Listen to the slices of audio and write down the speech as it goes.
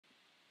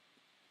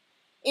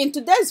In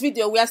today's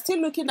video, we are still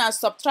looking at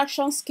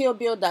subtraction skill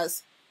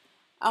builders,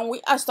 and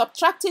we are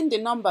subtracting the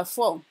number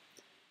 4.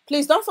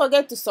 Please don't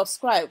forget to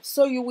subscribe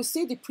so you will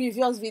see the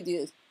previous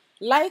videos.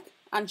 Like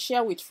and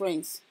share with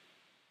friends.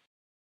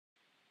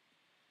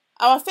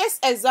 Our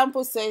first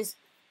example says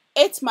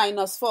 8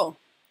 minus 4.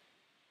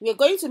 We are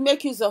going to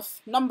make use of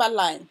number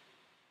line.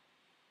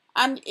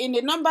 And in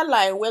the number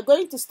line, we're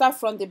going to start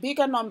from the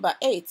bigger number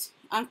 8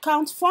 and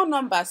count 4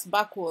 numbers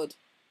backward.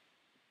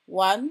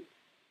 1,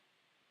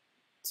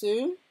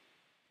 2,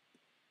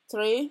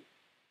 3,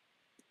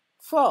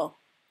 4.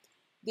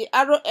 The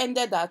arrow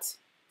ended at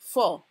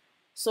 4.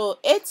 So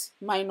 8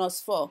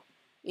 minus 4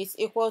 is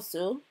equal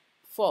to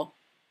 4.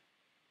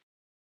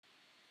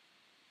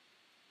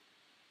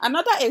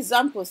 Another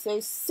example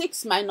says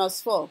 6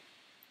 minus 4.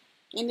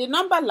 In the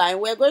number line,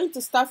 we're going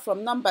to start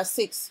from number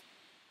 6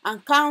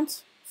 and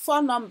count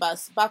 4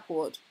 numbers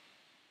backward.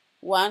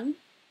 1,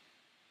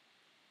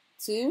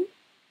 2,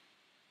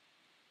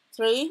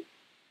 3,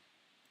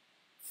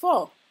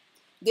 4.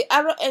 The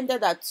arrow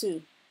ended at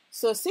 2.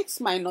 So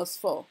 6 minus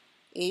 4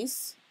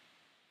 is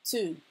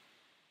 2.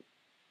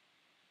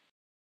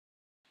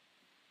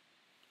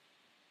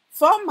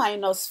 4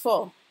 minus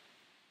 4.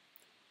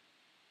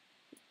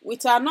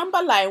 With our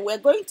number line, we're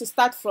going to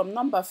start from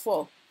number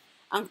 4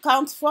 and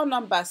count 4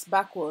 numbers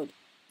backward.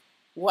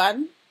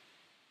 1,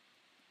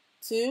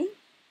 2,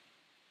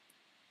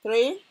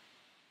 3,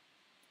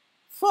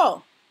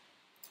 4.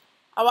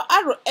 Our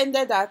arrow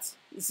ended at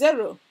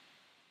 0.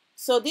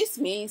 So this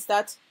means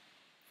that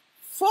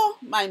 4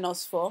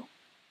 minus 4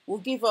 will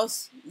give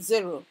us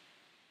 0.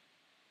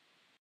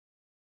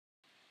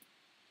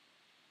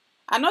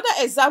 Another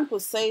example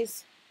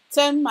says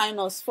 10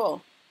 minus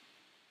 4.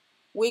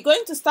 We're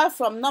going to start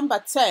from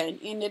number 10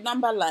 in the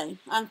number line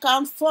and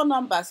count 4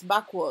 numbers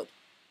backward.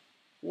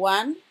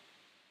 1,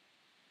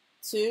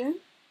 2,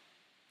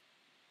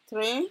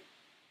 3,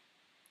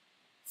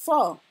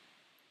 4.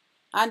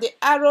 And the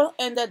arrow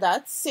ended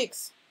at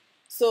 6.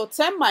 So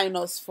 10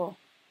 minus 4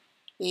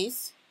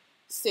 is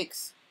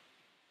 6.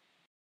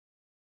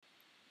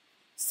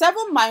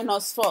 7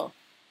 minus 4.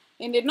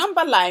 In the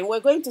number line, we're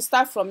going to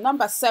start from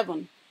number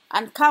 7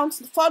 and count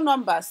 4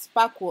 numbers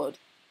backward.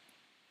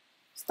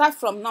 Start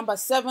from number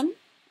 7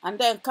 and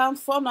then count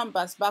 4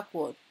 numbers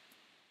backward.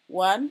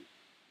 1,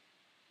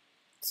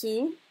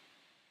 2,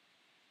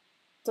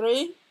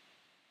 3,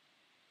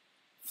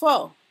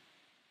 4.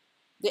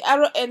 The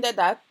arrow ended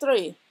at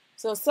 3.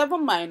 So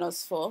 7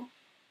 minus 4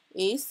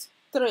 is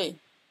 3.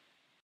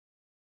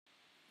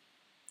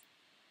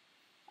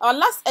 Our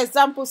last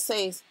example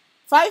says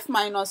 5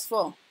 minus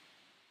 4.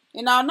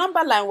 In our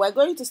number line, we're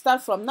going to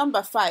start from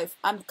number 5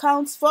 and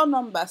count 4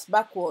 numbers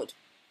backward.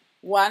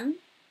 1,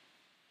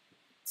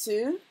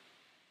 2,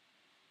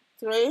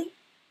 3,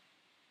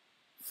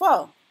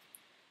 4.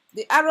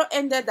 The arrow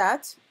ended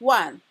at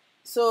 1.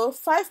 So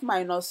 5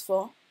 minus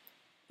 4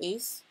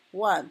 is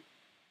 1.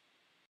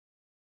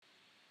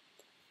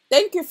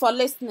 Thank you for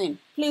listening.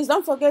 Please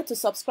don't forget to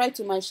subscribe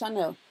to my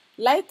channel,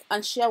 like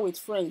and share with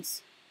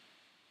friends.